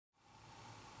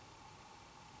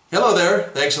Hello there,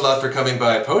 thanks a lot for coming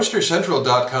by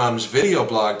PosterCentral.com's video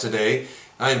blog today.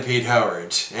 I'm Pete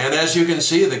Howard, and as you can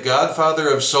see, the godfather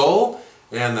of soul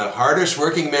and the hardest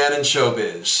working man in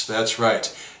showbiz. That's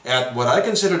right, at what I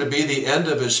consider to be the end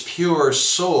of his pure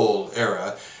soul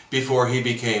era before he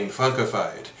became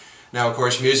funkified. Now of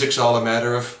course music's all a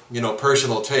matter of,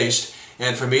 personal taste,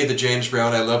 and for me the James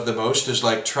Brown I love the most is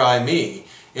like Try Me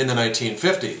in the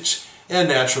 1950s. And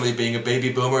naturally, being a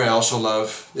baby boomer, I also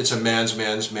love It's a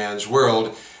Man's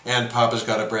World, and Papa's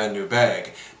Got a Brand New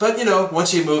Bag. But,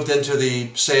 once he moved into the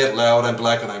Say It Loud, I'm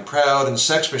Black and I'm Proud, and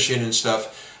Sex Machine and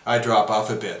stuff, I drop off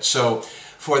a bit. So,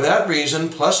 for that reason,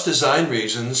 plus design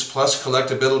reasons, plus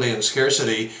collectability and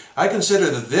scarcity, I consider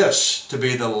this to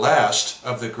be the last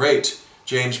of the great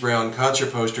James Brown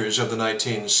concert posters of the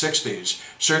 1960s,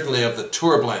 certainly of the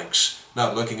tour blanks,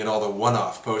 not looking at all the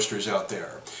one-off posters out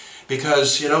there.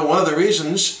 Because, one of the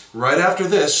reasons, right after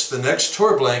this, the next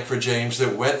tour blank for James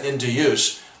that went into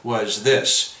use was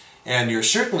this. And you're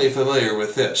certainly familiar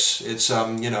with this. It's,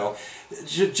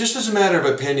 just as a matter of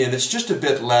opinion, it's just a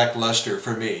bit lackluster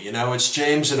for me. It's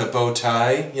James in a bow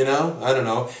tie, I don't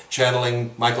know,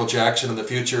 channeling Michael Jackson in the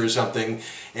future or something.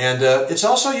 And it's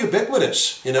also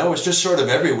ubiquitous, it's just sort of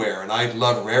everywhere. And I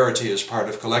love rarity as part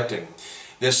of collecting.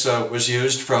 This was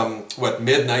used from,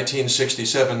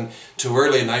 mid-1967 to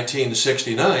early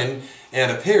 1969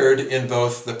 and appeared in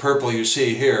both the purple you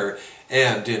see here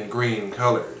and in green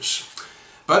colors.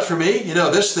 But for me,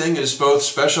 this thing is both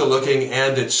special looking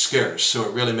and it's scarce, so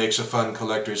it really makes a fun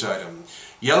collector's item.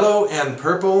 Yellow and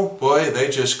purple, boy, they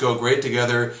just go great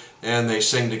together and they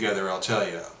sing together, I'll tell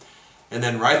you. And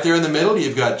then right there in the middle,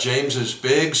 you've got James's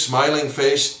big smiling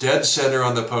face dead center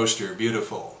on the poster,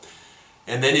 beautiful.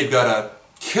 And then you've got a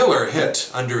killer hit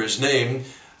under his name,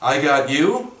 I Got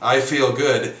You, I Feel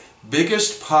Good,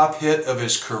 biggest pop hit of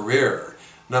his career,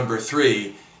 number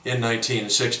 3 in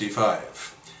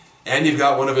 1965. And you've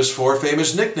got one of his 4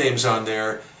 famous nicknames on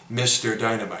there, Mr.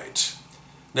 Dynamite.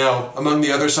 Now, among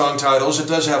the other song titles, it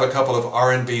does have a couple of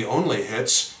R&B only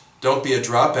hits. Don't Be a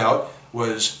Dropout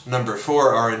was number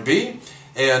 4 R&B,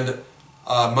 and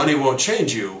Money Won't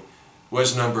Change You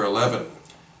was number 11.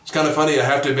 It's kind of funny, I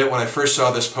have to admit, when I first saw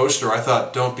this poster, I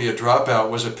thought Don't Be a Dropout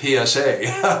was a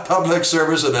PSA, public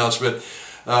service announcement.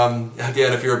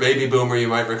 Again, if you're a baby boomer, you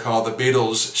might recall the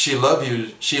Beatles'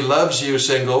 She Loves You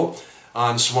single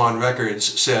on Swan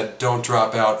Records said, "Don't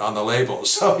drop out" on the label.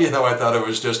 So, I thought it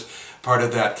was just part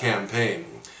of that campaign.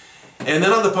 And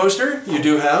then on the poster, you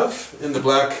do have, in the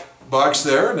black box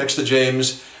there, next to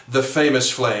James, the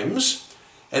Famous Flames.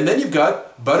 And then you've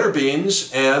got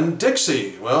Butterbeans and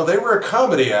Dixie. Well, they were a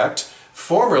comedy act,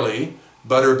 formerly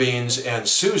Butterbeans and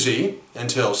Susie,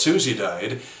 until Susie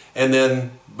died. And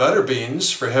then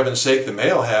Butterbeans, for heaven's sake, the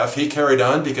male half, he carried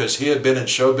on because he had been in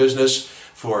show business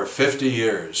for 50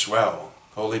 years. Wow,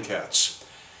 holy cats.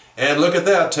 And look at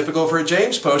that, typical for a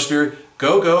James poster,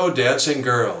 Go-Go Dancing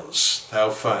Girls. How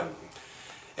fun.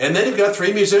 And then you've got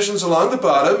 3 musicians along the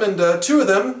bottom, and 2 of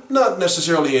them, not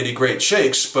necessarily any great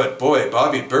shakes, but boy,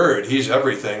 Bobby Byrd, he's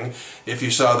everything. If you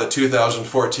saw the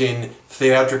 2014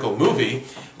 theatrical movie,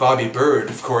 Bobby Byrd,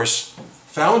 of course,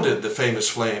 founded the Famous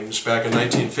Flames back in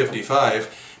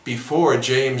 1955, before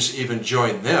James even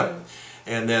joined them.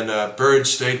 And then Byrd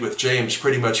stayed with James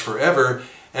pretty much forever,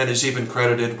 and is even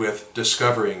credited with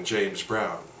discovering James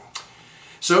Brown.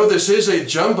 So this is a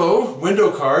jumbo window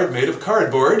card made of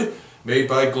cardboard, made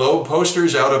by Globe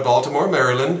Posters out of Baltimore,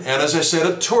 Maryland, and as I said,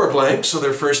 a tour blank, so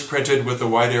they're first printed with the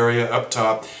white area up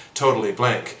top totally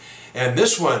blank. And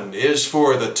this one is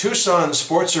for the Tucson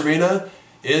Sports Arena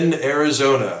in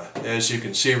Arizona, as you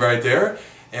can see right there,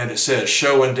 and it says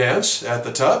Show and Dance at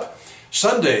the top,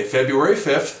 Sunday, February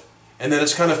 5th, and then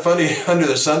it's kind of funny under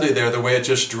the Sunday there, the way it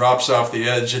just drops off the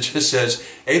edge, it just says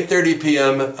 8:30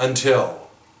 p.m. until.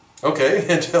 Okay,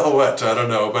 until what? I don't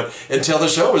know, but until the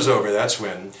show is over, that's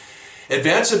when.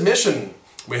 Advance admission,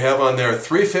 we have on there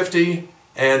 $3.50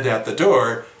 and at the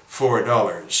door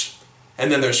 $4. And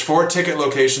then there's 4 ticket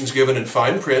locations given in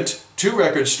fine print, 2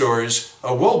 record stores,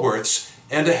 a Woolworths,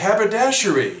 and a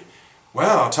haberdashery.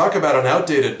 Wow, talk about an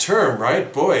outdated term,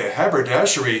 right? Boy, a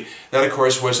haberdashery, that of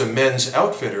course was a men's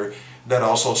outfitter that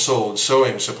also sold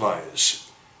sewing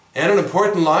supplies. And an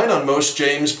important line on most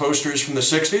James posters from the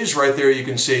 60s, right there you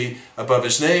can see above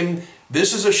his name,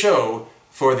 this is a show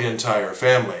for the entire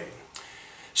family.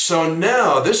 So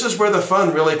now, this is where the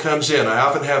fun really comes in. I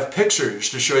often have pictures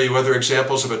to show you other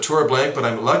examples of a tour blank, but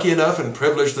I'm lucky enough and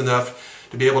privileged enough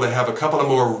to be able to have a couple of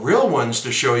more real ones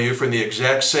to show you from the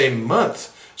exact same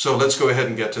month. So let's go ahead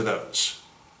and get to those.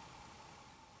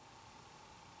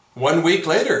 1 week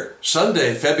later,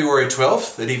 Sunday, February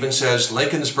 12th, it even says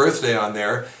Lincoln's birthday on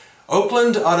there.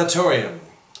 Oakland Auditorium,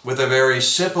 with a very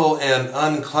simple and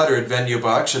uncluttered venue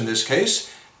box in this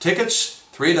case. Tickets,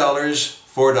 $3,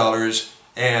 $4,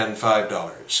 and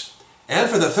 $5. And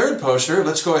for the third poster,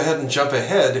 let's go ahead and jump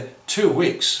ahead 2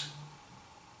 weeks.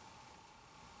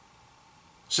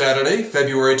 Saturday,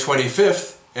 February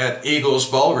 25th at Eagles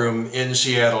Ballroom in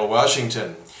Seattle,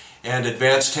 Washington. And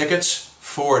advance tickets,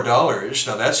 $4.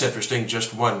 Now that's interesting,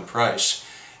 just one price.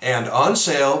 And on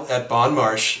sale at Bon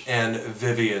Marche and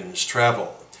Vivian's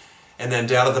Travel. And then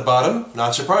down at the bottom,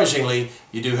 not surprisingly,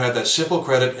 you do have that simple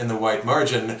credit in the white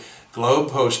margin, Globe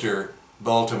Poster,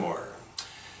 Baltimore.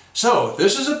 So,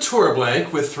 this is a tour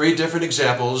blank with 3 different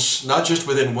examples, not just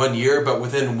within 1 year, but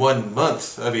within 1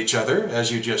 month of each other, as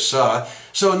you just saw.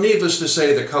 So, needless to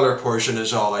say, the color portion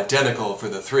is all identical for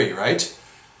the 3, right?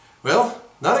 Well,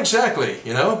 not exactly,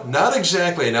 not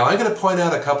exactly. Now, I'm going to point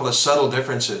out a couple of subtle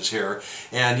differences here.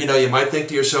 And, you might think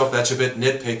to yourself that's a bit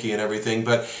nitpicky and everything,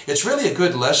 but it's really a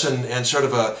good lesson and sort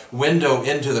of a window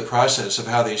into the process of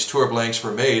how these tour blanks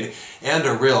were made, and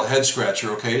a real head-scratcher,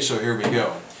 okay? So here we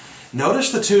go.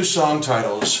 Notice the 2 song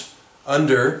titles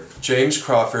under James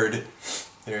Crawford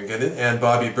and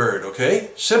Bobby Byrd, okay?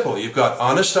 Simple. You've got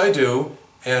Honest I Do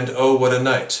and Oh What a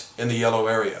Night in the yellow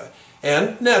area.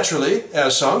 And naturally,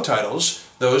 as song titles,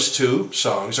 those 2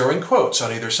 songs are in quotes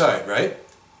on either side, right?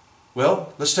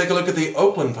 Well, let's take a look at the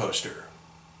Oakland poster.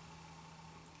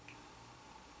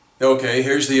 Okay,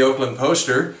 here's the Oakland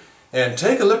poster, and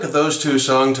take a look at those 2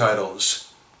 song titles.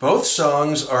 Both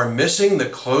songs are missing the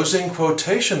closing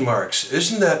quotation marks.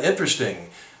 Isn't that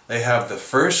interesting? They have the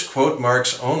first quote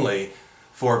marks only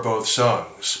for both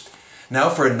songs. Now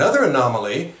for another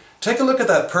anomaly, take a look at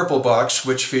that purple box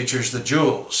which features the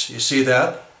jewels. You see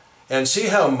that? And see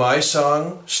how my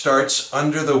song starts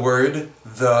under the word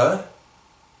the?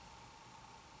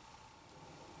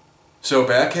 So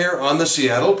back here on the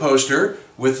Seattle poster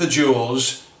with the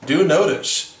jewels, do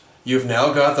notice you've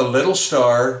now got the little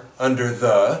star under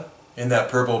the in that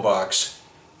purple box,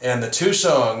 and the 2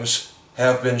 songs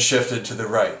have been shifted to the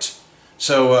right.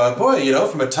 So boy,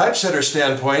 from a typesetter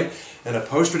standpoint and a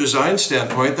poster design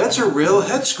standpoint, that's a real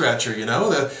head scratcher,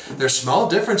 There's small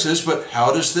differences, but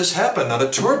how does this happen on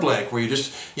a tour blank where you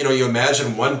just, you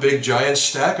imagine one big giant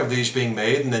stack of these being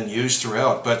made and then used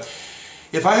throughout. But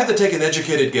if I had to take an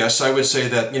educated guess, I would say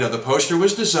that, the poster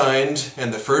was designed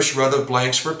and the first run of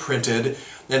blanks were printed,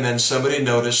 and then somebody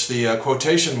noticed the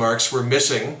quotation marks were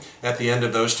missing at the end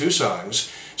of those 2 songs.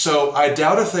 So I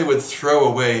doubt if they would throw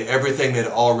away everything they'd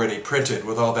already printed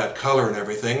with all that color and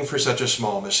everything for such a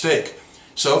small mistake.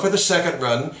 So for the second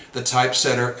run, the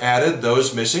typesetter added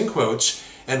those missing quotes,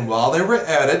 and while they were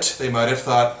at it, they might have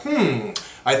thought,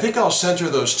 I think I'll center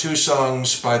those 2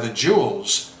 songs by the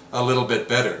jewels a little bit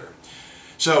better.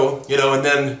 So, and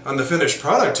then on the finished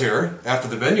product here, after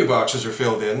the venue boxes are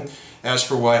filled in, as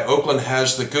for why Oakland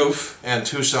has the goof and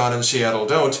Tucson and Seattle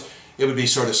don't, it would be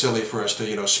sort of silly for us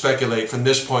to, speculate from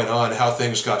this point on how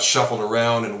things got shuffled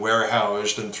around and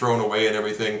warehoused and thrown away and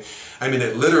everything. I mean,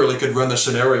 it literally could run the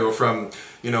scenario from,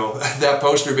 that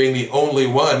poster being the only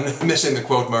one missing the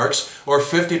quote marks, or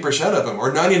 50% of them,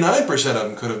 or 99% of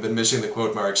them could have been missing the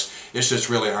quote marks. It's just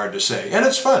really hard to say. And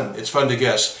it's fun. It's fun to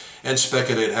guess and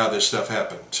speculate how this stuff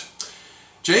happened.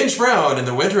 James Brown in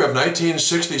the winter of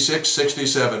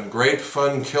 1966-67. Great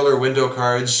fun killer window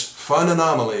cards, fun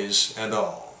anomalies, and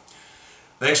all.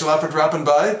 Thanks a lot for dropping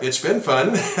by. It's been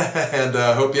fun, and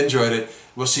hope you enjoyed it.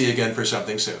 We'll see you again for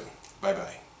something soon.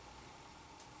 Bye-bye.